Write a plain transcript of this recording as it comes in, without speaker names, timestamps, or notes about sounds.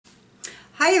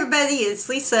Hi everybody, it's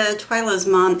Lisa, Twyla's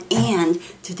mom, and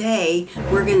today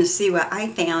we're going to see what I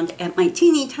found at my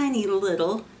teeny tiny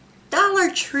little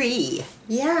Dollar Tree.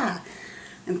 Yeah,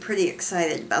 I'm pretty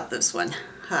excited about this one.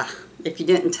 If you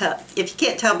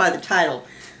can't tell by the title,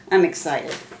 I'm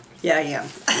excited. Yeah, I am.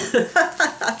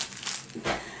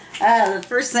 The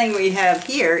first thing we have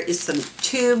here is some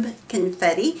tube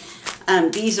confetti.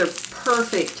 These are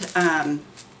perfect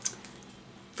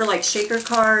for like shaker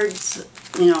cards,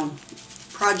 you know,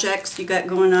 projects you got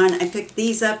going on. I picked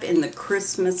these up in the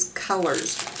Christmas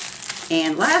colors,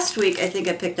 and last week I think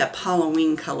I picked up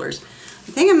Halloween colors.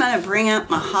 I think I'm going to bring out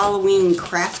my Halloween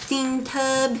crafting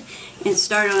tub and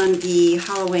start on the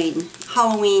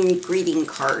Halloween greeting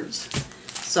cards.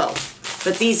 So,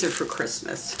 but these are for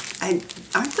Christmas.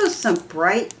 Aren't those some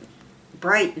bright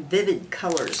vivid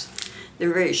colors?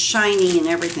 They're very shiny and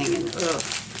everything, and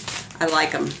I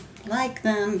like them. Like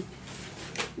them.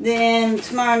 Then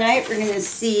tomorrow night we're going to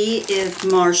see if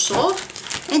Marshall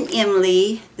and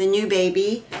Emily, the new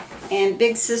baby, and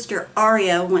big sister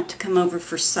Aria want to come over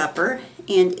for supper.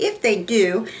 And if they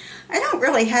do, I don't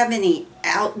really have any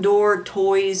outdoor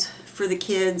toys for the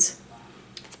kids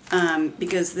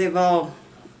because they've all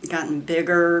gotten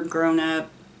bigger, grown up,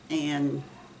 and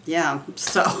yeah,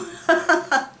 so.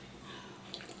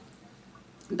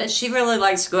 But she really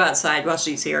likes to go outside while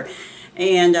she's here.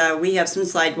 And we have some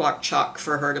sidewalk chalk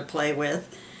for her to play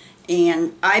with.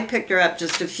 And I picked her up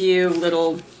just a few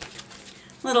little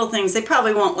things. They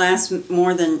probably won't last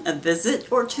more than a visit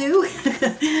or two.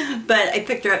 But I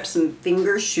picked her up some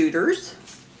finger shooters.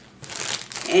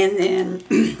 And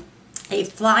then a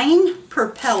flying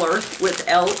propeller with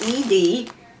LED.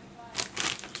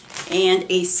 And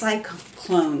a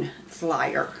cyclone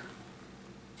flyer.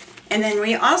 And then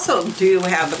we also do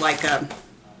have like a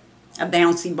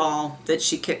bouncy ball that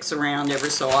she kicks around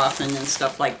every so often and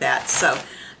stuff like that. So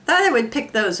thought I would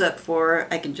pick those up for her.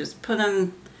 I can just put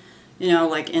them, you know,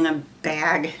 like in a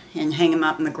bag and hang them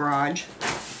up in the garage.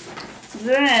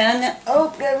 Then,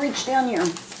 oh, gotta reach down here.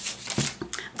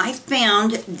 I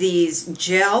found these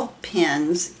gel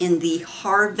pens in the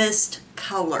Harvest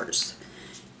colors.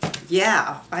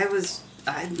 Yeah,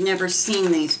 I've never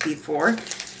seen these before,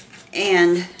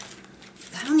 and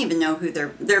I don't even know who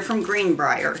they're from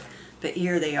Greenbrier. But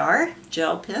here they are,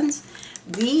 gel pens.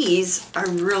 These are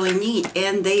really neat,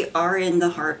 and they are in the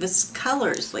Harvest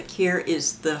colors. Like here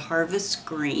is the Harvest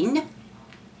green,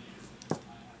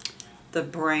 the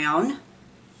brown,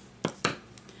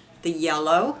 the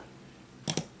yellow,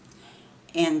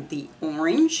 and the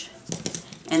orange.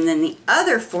 And then the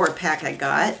other 4-pack I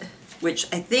got,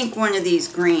 which I think one of these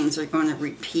greens are going to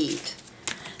repeat.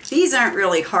 These aren't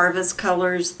really Harvest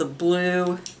colors, the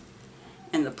blue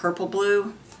and the purple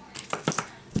blue.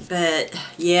 But,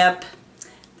 yep,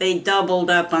 they doubled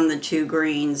up on the 2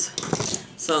 greens.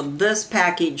 So this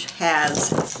package has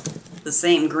the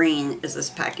same green as this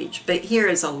package. But here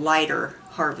is a lighter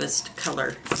Harvest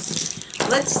color.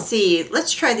 Let's see.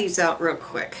 Let's try these out real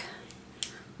quick.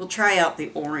 We'll try out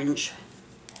the orange.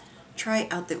 Try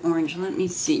out the orange. Let me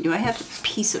see. Do I have a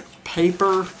piece of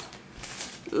paper?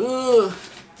 Ugh.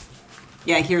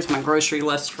 Yeah, here's my grocery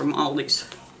list from Aldi's.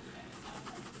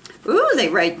 Ooh, they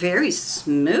write very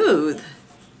smooth.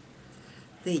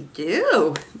 They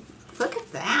do. Look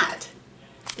at that.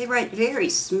 They write very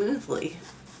smoothly.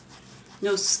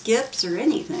 No skips or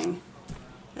anything.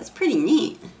 That's pretty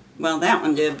neat. Well, that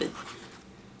one did, but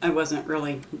I wasn't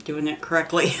really doing it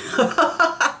correctly.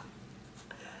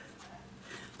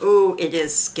 Ooh, it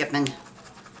is skipping.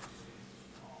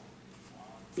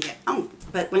 Yeah. Oh,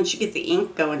 but once you get the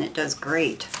ink going, it does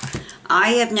great. I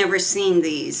have never seen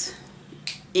these,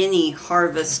 any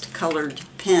Harvest colored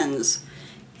pens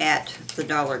at the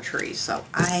Dollar Tree, so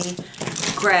I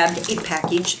grabbed a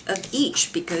package of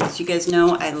each because you guys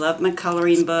know I love my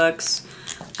coloring books.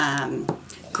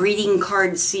 Greeting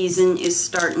card season is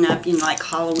starting up, you know, like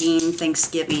Halloween,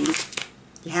 Thanksgiving.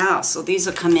 Yeah, so these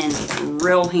will come in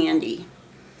real handy.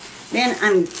 Then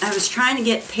I was trying to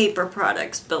get paper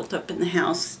products built up in the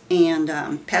house,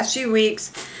 and past few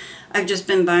weeks I've just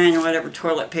been buying whatever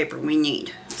toilet paper we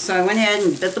need. So I went ahead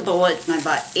and bit the bullet, and I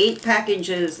bought 8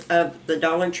 packages of the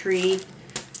Dollar Tree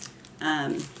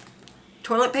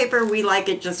toilet paper. We like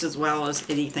it just as well as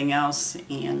anything else,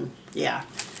 and yeah,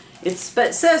 but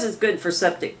it says it's good for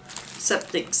septic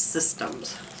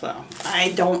systems. So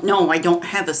I don't know. I don't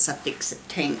have a septic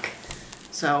tank.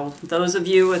 So those of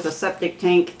you with a septic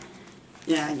tank,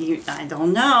 yeah, I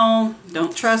don't know.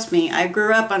 Don't trust me. I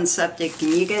grew up on septic,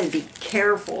 and you gotta be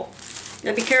careful. You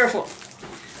gotta be careful.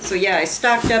 So yeah, I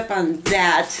stocked up on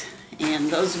that,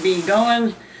 and those will be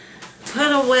going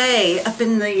put away up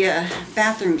in the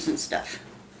bathrooms and stuff.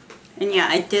 And yeah,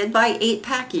 I did buy 8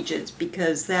 packages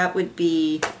because that would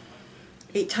be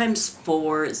 8 times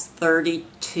 4 is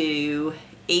 32,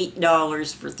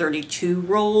 $8 for 32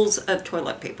 rolls of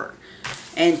toilet paper.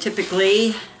 And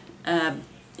typically,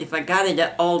 if I got it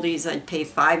at Aldi's, I'd pay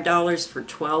 $5 for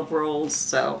 12 rolls.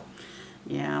 So,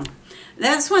 yeah.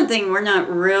 That's one thing, we're not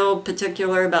real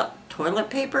particular about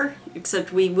toilet paper,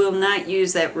 except we will not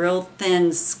use that real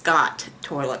thin Scott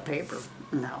toilet paper.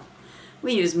 No.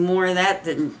 We use more of that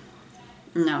than...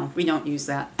 No, we don't use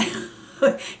that.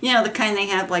 You know, the kind they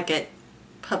have like at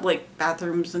public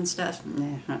bathrooms and stuff.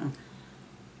 Nah,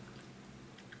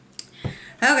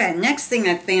 Okay, next thing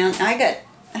I found, I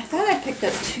thought I picked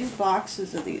up 2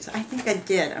 boxes of these. I think I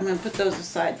did. I'm going to put those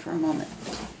aside for a moment.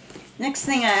 Next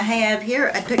thing I have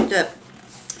here, I picked up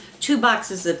 2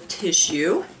 boxes of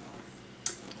tissue.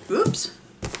 Oops.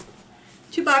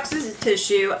 2 boxes of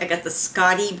tissue. I got the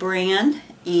Scotty brand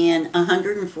in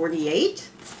 148.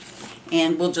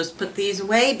 And we'll just put these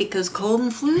away because cold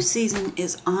and flu season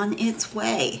is on its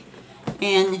way.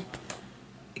 And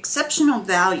exceptional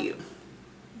value.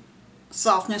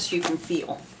 Softness you can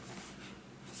feel.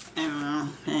 I don't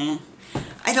know.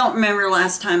 I don't remember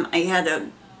last time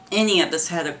any of us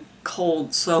had a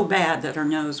cold so bad that our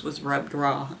nose was rubbed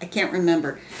raw. I can't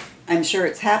remember. I'm sure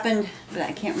it's happened, but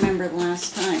I can't remember the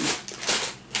last time.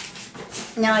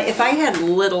 Now, if I had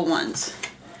little ones,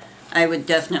 I would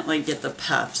definitely get the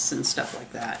puffs and stuff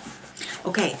like that.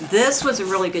 Okay, this was a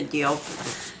really good deal.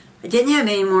 I didn't have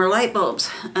any more light bulbs,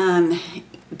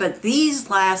 but these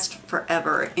last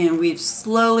forever, and we've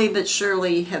slowly but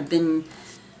surely have been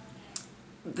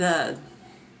the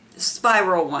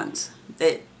spiral ones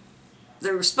that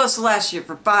they were supposed to last you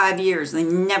for 5 years. They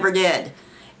never did,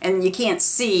 and you can't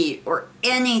see or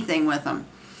anything with them.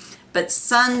 But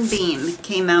Sunbeam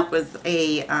came out with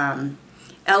a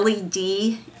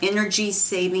LED energy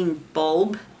saving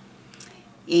bulb,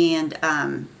 and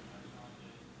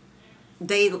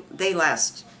they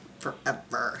last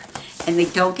forever, and they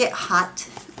don't get hot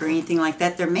or anything like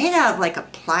that. They're made out of like a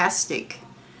plastic,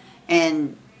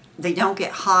 and they don't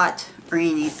get hot or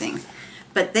anything.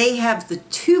 But they have the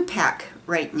 2-pack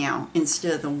right now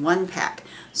instead of the 1-pack.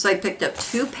 So I picked up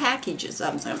 2 packages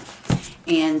of them,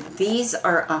 and these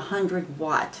are 100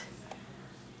 watt.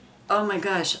 Oh my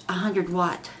gosh, 100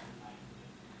 watt.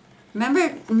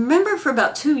 Remember for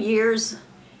about 2 years,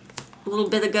 a little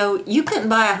bit ago, you couldn't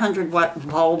buy a 100 watt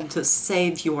bulb to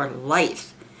save your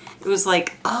life. It was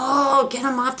like, oh, get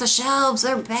them off the shelves,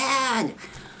 they're bad.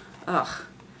 Ugh.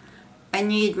 I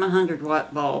need my 100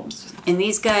 watt bulbs. And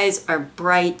these guys are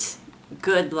bright,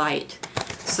 good light.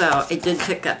 So I did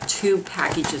pick up 2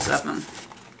 packages of them.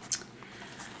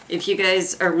 If you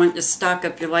guys are wanting to stock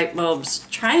up your light bulbs,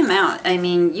 try them out. I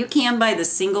mean, you can buy the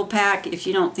single pack. If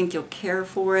you don't think you'll care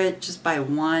for it, just buy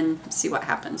 1, see what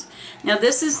happens. Now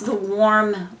this is the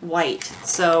warm white,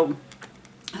 so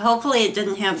hopefully it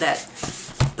didn't have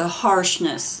the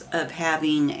harshness of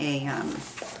having a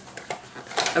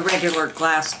regular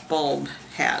glass bulb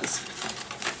has.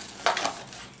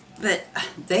 But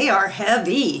they are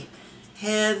heavy,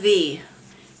 heavy,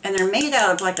 and they're made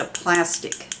out of like a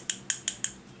plastic.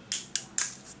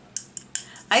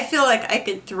 I feel like I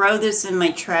could throw this in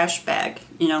my trash bag,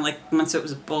 you know, like once it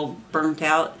was bulb burnt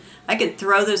out. I could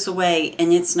throw this away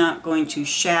and it's not going to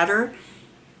shatter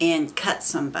and cut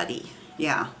somebody.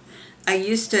 Yeah. I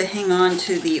used to hang on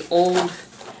to the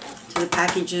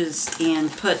packages and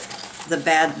put the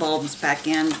bad bulbs back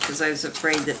in because I was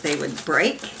afraid that they would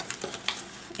break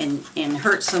and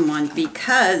hurt someone,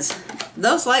 because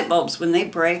those light bulbs, when they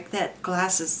break, that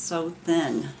glass is so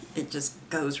thin. It just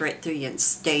goes right through you and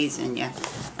stays in you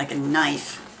like a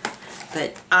knife.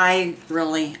 But I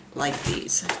really like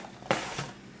these.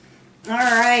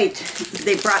 Alright,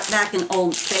 they brought back an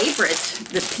old favorite,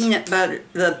 the peanut butter,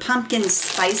 the pumpkin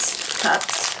spiced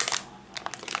cups.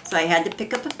 So I had to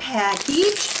pick up a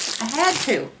package. I had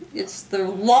to. It's the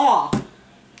law.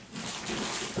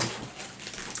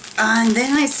 And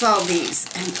then I saw these,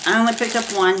 and I only picked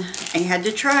up 1. I had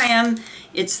to try them.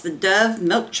 It's the Dove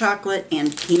milk chocolate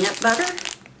and peanut butter.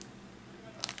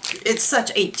 It's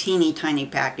such a teeny tiny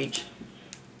package.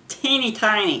 Teeny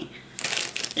tiny.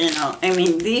 You know, I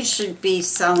mean, these should be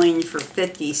selling for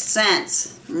 50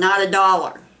 cents, not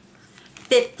 $1.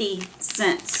 50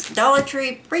 cents. Dollar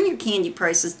Tree, bring your candy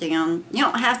prices down. You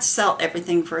don't have to sell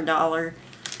everything for $1.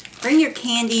 Bring your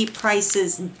candy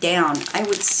prices down. I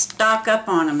would stock up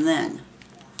on them then.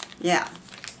 Yeah.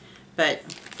 But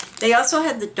they also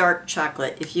have the dark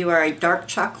chocolate. If you are a dark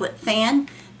chocolate fan,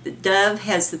 the Dove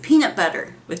has the peanut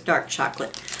butter with dark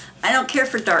chocolate. I don't care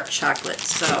for dark chocolate,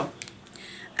 so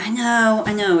I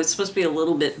know. It's supposed to be a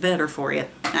little bit better for you.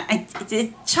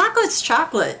 Chocolate's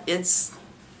chocolate. It's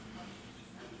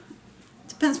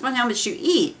depends on how much you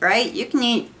eat, right? You can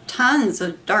eat tons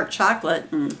of dark chocolate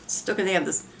and still gonna have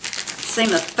this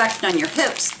same effect on your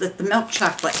hips that the milk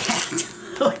chocolate had.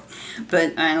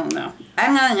 But I don't know.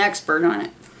 I'm not an expert on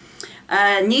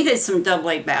it. Needed some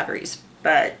AA batteries,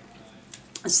 but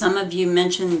some of you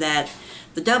mentioned that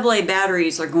the AA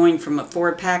batteries are going from a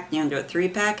 4-pack down to a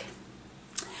 3-pack.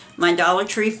 My Dollar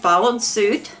Tree followed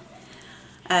suit.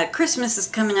 Christmas is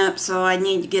coming up, so I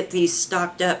need to get these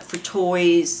stocked up for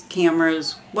toys,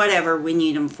 cameras, whatever we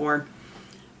need them for.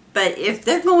 But if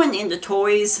they're going into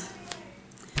toys,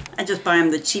 I just buy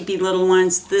them the cheapy little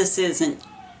ones. This is an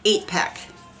 8-pack.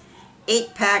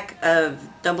 8-pack of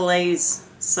AA's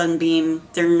Sunbeam.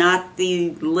 They're not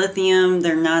the lithium,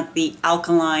 they're not the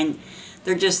alkaline,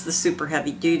 they're just the super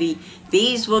heavy duty.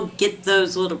 These will get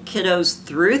those little kiddos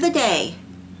through the day.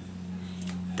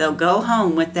 They'll go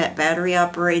home with that battery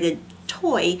operated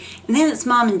toy, and then it's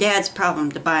mom and dad's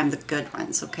problem to buy them the good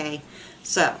ones, okay?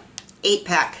 So,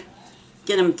 8-pack.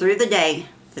 Get them through the day.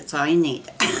 That's all you need.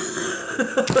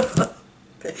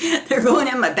 They're going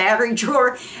in my battery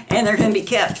drawer, and they're going to be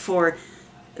kept for,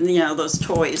 you know, those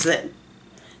toys that,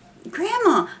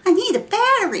 Grandma, I need a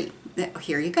battery.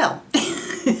 Here you go.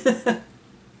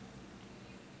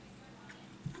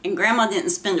 And Grandma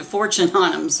didn't spend a fortune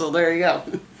on them, so there you go.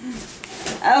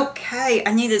 Okay,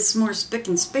 I needed some more spick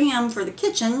and spam for the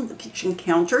kitchen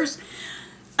counters.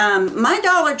 My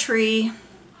Dollar Tree,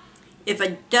 if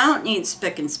I don't need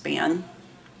spick and span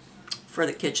for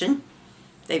the kitchen,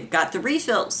 they've got the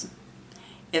refills.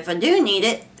 If I do need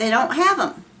it, they don't have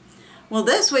them. Well,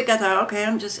 this week I thought, okay,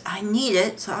 I need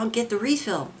it, so I'll get the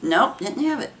refill. Nope, didn't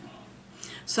have it.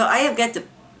 So I have got to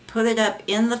put it up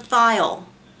in the file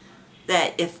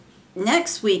that if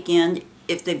next weekend,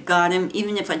 if they've got them,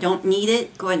 even if I don't need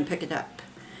it, go ahead and pick it up.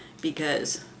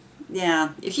 Because,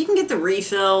 yeah, if you can get the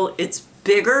refill, it's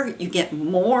bigger, you get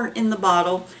more in the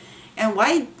bottle. And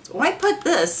why put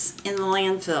this in the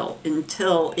landfill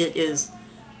until it is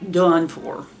done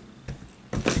for?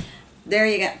 There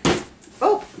you go.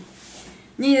 Oh,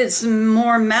 needed some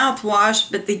more mouthwash,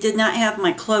 but they did not have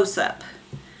my close-up.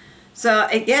 So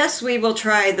I guess we will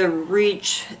try the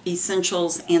Reach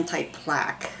Essentials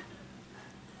Anti-Plaque.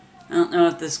 I don't know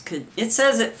if this could, it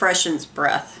says it freshens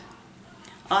breath.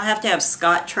 I'll have to have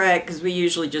Scott try it because we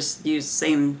usually just use the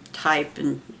same type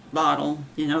and bottle,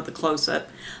 you know, the close-up.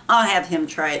 I'll have him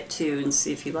try it too and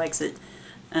see if he likes it.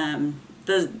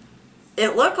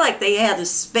 It looked like they had a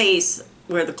space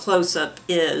where the close-up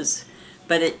is,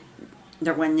 but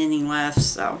there wasn't any left,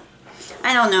 so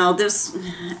I don't know.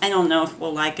 I don't know if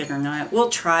we'll like it or not. We'll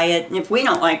try it, and if we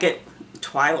don't like it,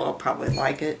 Twyla will probably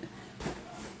like it.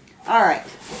 Alright.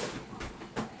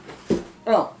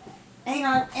 Oh, hang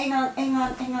on.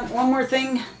 One more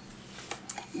thing.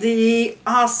 The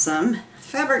awesome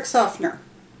fabric softener.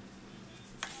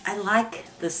 I like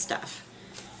this stuff.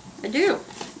 I do.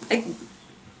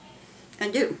 I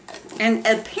do. And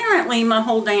apparently my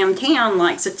whole damn town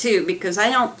likes it too, because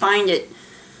I don't find it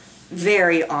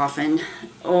very often,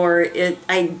 or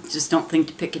I just don't think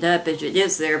to pick it up if it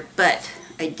is there, but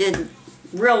I did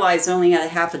realize I only had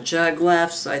half a jug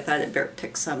left, so I thought I'd better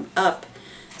pick some up.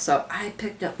 So I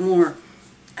picked up more.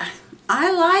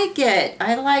 I like it.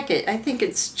 I like it. I think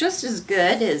it's just as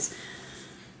good as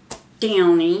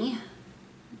Downy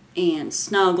and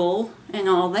Snuggle and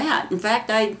all that. In fact,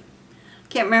 I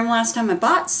can't remember last time I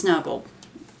bought Snuggle.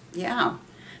 Yeah.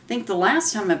 I think the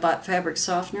last time I bought fabric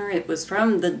softener, it was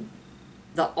from the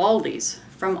Aldi's.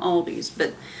 From Aldi's.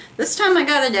 But this time I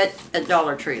got it at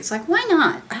Dollar Tree. It's like, why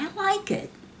not? I like it.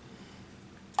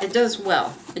 It does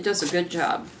well. It does a good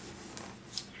job.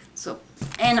 So,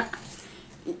 and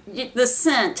the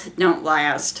scent don't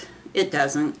last. It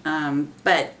doesn't.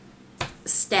 But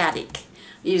static.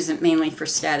 I use it mainly for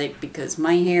static because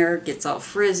my hair gets all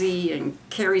frizzy and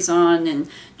carries on, and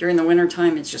during the winter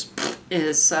time it's just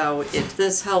is. So if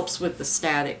this helps with the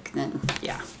static, then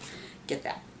yeah, get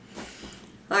that.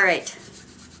 All right.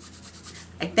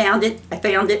 I found it. I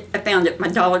found it. I found it. My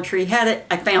Dollar Tree had it.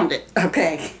 I found it.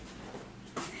 Okay.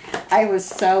 I was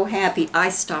so happy I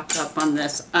stocked up on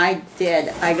this. I did.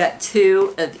 I got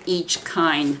 2 of each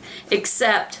kind,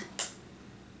 except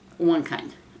one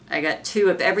kind. I got 2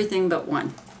 of everything but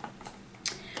one.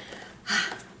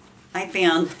 I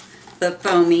found the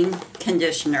foaming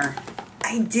conditioner.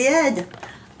 I did.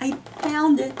 I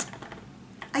found it.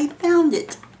 I found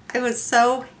it. I was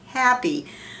so happy.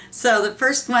 So the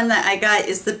first one that I got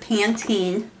is the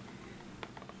Pantene.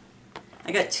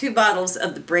 I got 2 bottles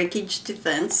of the Breakage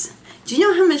Defense. Do you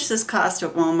know how much this cost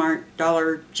at Walmart,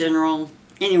 Dollar General,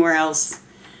 anywhere else.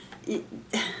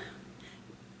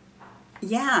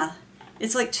 Yeah,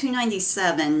 it's like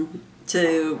 $2.97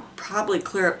 to probably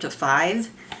clear up to $5.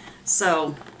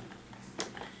 So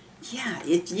yeah,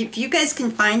 if you guys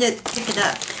can find it, pick it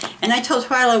up. And I told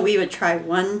Twyla we would try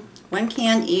one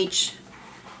can each,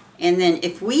 and then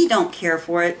if we don't care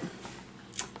for it,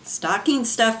 stocking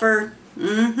stuffer.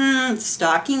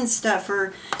 Stocking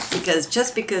stuffer, because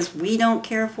just because we don't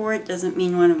care for it doesn't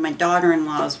mean one of my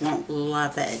daughter-in-laws won't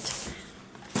love it.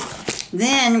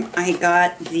 Then I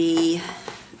got the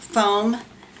foam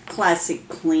Classic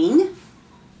Clean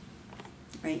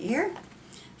right here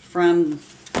from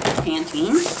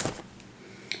Pantene.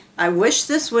 I wish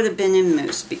this would have been in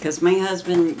mousse, because my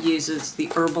husband uses the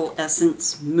Herbal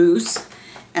Essence mousse,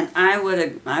 and I would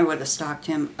have stocked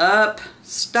him up,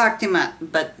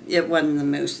 but it wasn't the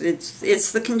mousse.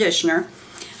 It's the conditioner.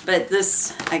 But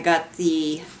this, I got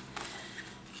the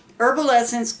Herbal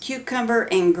Essence Cucumber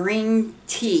and Green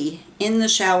Tea in the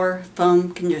Shower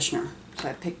Foam Conditioner. So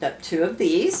I picked up 2 of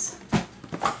these.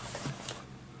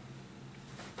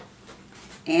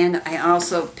 And I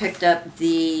also picked up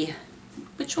the,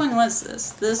 which one was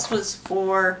this? This was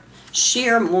for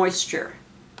Sheer Moisture.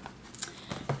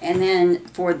 And then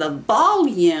for the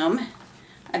volume,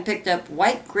 I picked up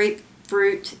White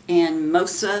Grapefruit and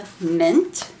Mocha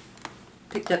Mint.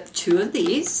 Picked up 2 of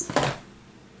these.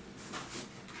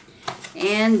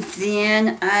 And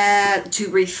then to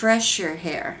refresh your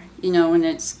hair, you know, when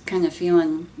it's kind of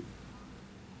feeling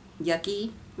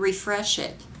yucky, refresh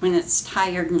it. When it's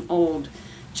tired and old,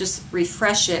 just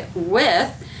refresh it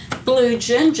with Blue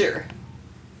Ginger.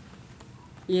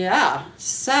 Yeah,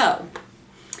 so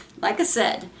like I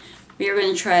said, we are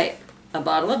going to try a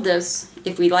bottle of this.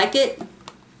 If we like it,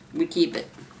 we keep it.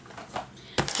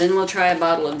 Then we'll try a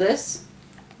bottle of this.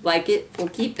 Like it, we'll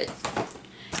keep it.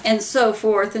 And so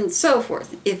forth and so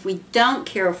forth. If we don't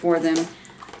care for them,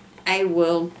 I've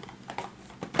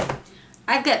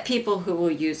got people who will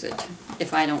use it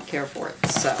if I don't care for it.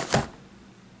 So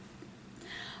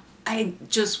I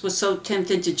just was so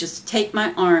tempted to just take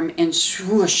my arm and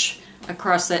swoosh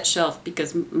across that shelf,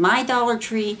 because my Dollar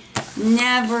Tree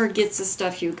never gets the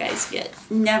stuff you guys get.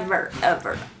 Never,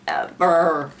 ever,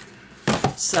 ever.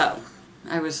 So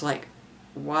I was like,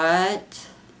 what?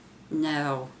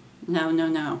 No, no, no,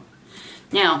 no.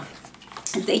 Now,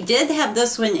 they did have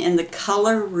this one in the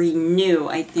Color Renew,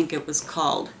 I think it was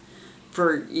called,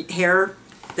 for hair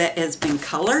that has been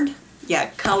colored. Yeah,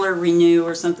 Color Renew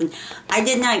or something. I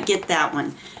did not get that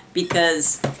one,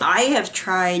 because I have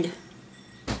tried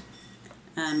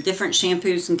different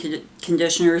shampoos and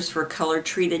conditioners for color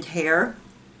treated hair.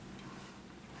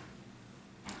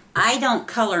 I don't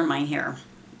color my hair.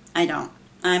 I don't.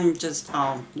 I'm just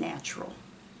all natural.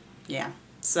 Yeah.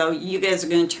 So you guys are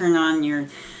going to turn on your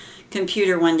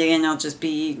computer one day and I'll just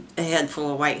be a head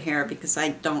full of white hair, because I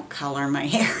don't color my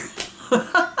hair.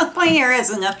 My hair has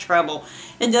enough trouble.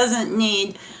 It doesn't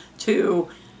need to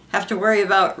have to worry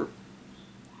about,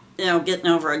 you know, getting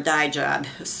over a dye job.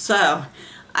 So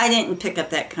I didn't pick up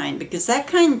that kind, because that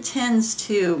kind tends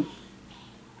to,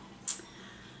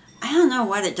 I don't know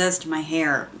what it does to my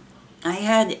hair. I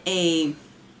had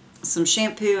some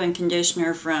shampoo and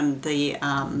conditioner from the,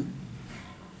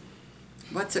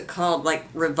 what's it called, like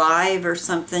Revive or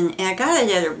something, and I got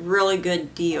it at a really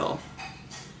good deal.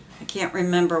 I can't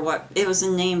remember what, it was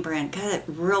a name brand, got it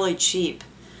really cheap,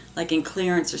 like in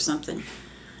clearance or something.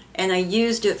 And I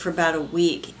used it for about a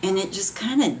week, and it just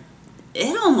kind of,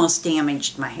 it almost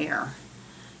damaged my hair.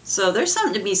 So there's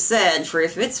something to be said for,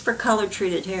 if it's for color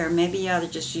treated hair, maybe you ought to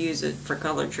just use it for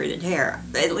color treated hair.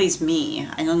 At least me.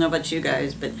 I don't know about you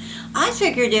guys, but I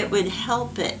figured it would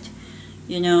help it,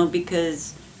 you know,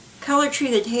 because color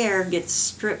treated hair gets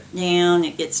stripped down,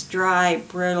 it gets dry,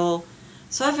 brittle.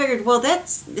 So I figured, well,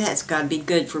 that's got to be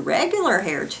good for regular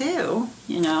hair too,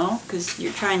 you know, because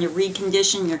you're trying to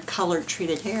recondition your color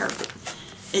treated hair. But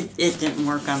it didn't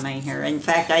work on my hair. In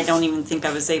fact, I don't even think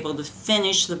I was able to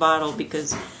finish the bottle,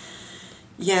 because,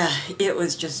 yeah, it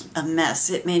was just a mess.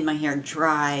 It made my hair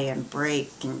dry and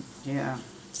break, and yeah,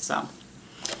 so.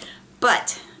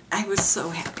 But I was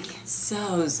so happy,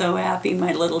 so happy,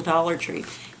 my little Dollar Tree.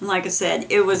 And like I said,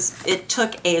 it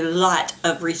took a lot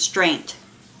of restraint,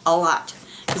 a lot,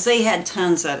 because they had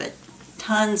tons of it.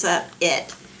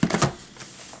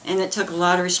 And it took a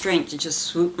lot of restraint to just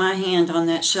swoop my hand on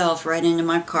that shelf right into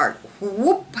my cart.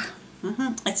 Whoop!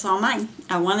 It's all mine.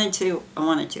 I wanted to.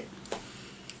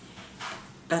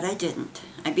 But I didn't.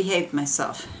 I behaved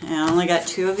myself. I only got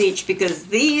 2 of each, because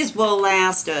these will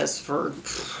last us for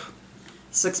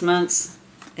 6 months,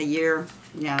 a year.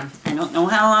 Yeah, I don't know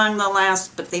how long they'll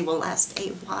last, but they will last a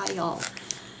while.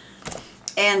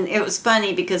 And it was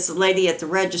funny because the lady at the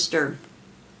register,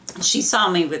 she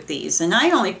saw me with these, and I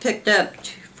only picked up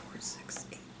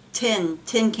 10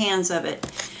 cans of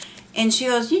it. And she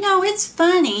goes, you know, it's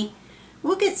funny.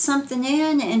 We'll get something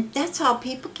in, and that's all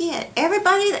people get.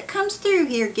 Everybody that comes through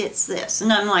here gets this.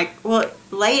 And I'm like, well,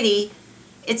 lady,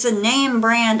 it's a name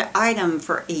brand item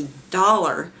for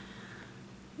 $1.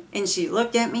 And she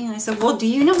looked at me and I said, well, do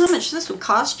you know how much this would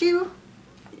cost you?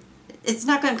 It's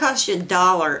not going to cost you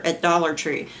 $1 at Dollar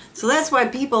Tree. So that's why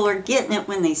people are getting it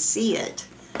when they see it.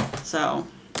 So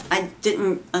I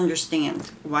didn't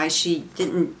understand why she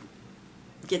didn't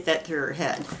get that through her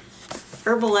head.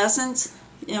 Herbal Essence,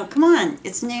 you know, come on,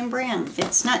 it's name brand.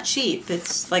 It's not cheap.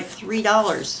 It's like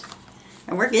 $3.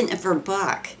 And we're getting it for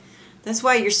 $1. That's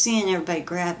why you're seeing everybody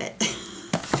grab it.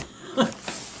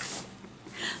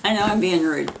 I know I'm being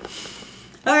rude.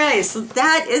 Alright, so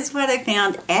that is what I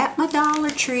found at my Dollar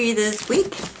Tree this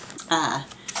week.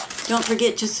 Don't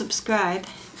forget to subscribe,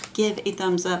 give a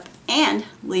thumbs up, and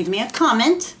leave me a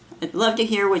comment. I'd love to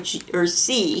hear what you, or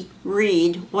see,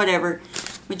 read, whatever,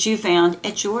 what you found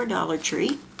at your Dollar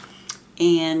Tree.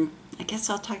 And I guess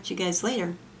I'll talk to you guys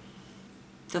later.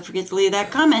 Don't forget to leave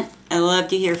that comment. I love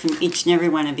to hear from each and every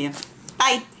one of you.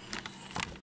 Bye!